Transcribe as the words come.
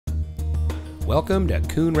Welcome to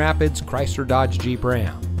Coon Rapids Chrysler Dodge Jeep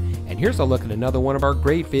Ram. And here's a look at another one of our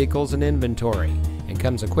great vehicles in inventory, and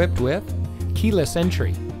comes equipped with keyless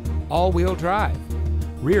entry, all-wheel drive,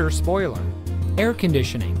 rear spoiler, air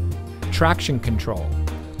conditioning, traction control,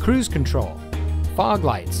 cruise control, fog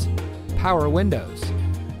lights, power windows,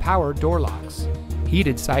 power door locks,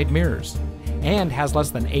 heated side mirrors, and has less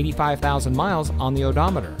than 85,000 miles on the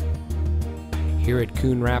odometer. Here at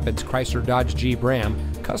Coon Rapids Chrysler Dodge Jeep Ram,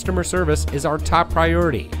 customer service is our top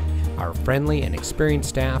priority. Our friendly and experienced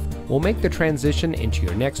staff will make the transition into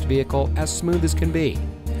your next vehicle as smooth as can be.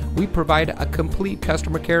 We provide a complete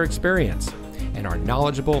customer care experience, and our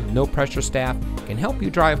knowledgeable, no-pressure staff can help you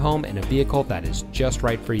drive home in a vehicle that is just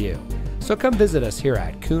right for you. So come visit us here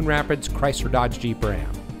at Coon Rapids Chrysler Dodge Jeep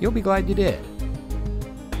Ram. You'll be glad you did.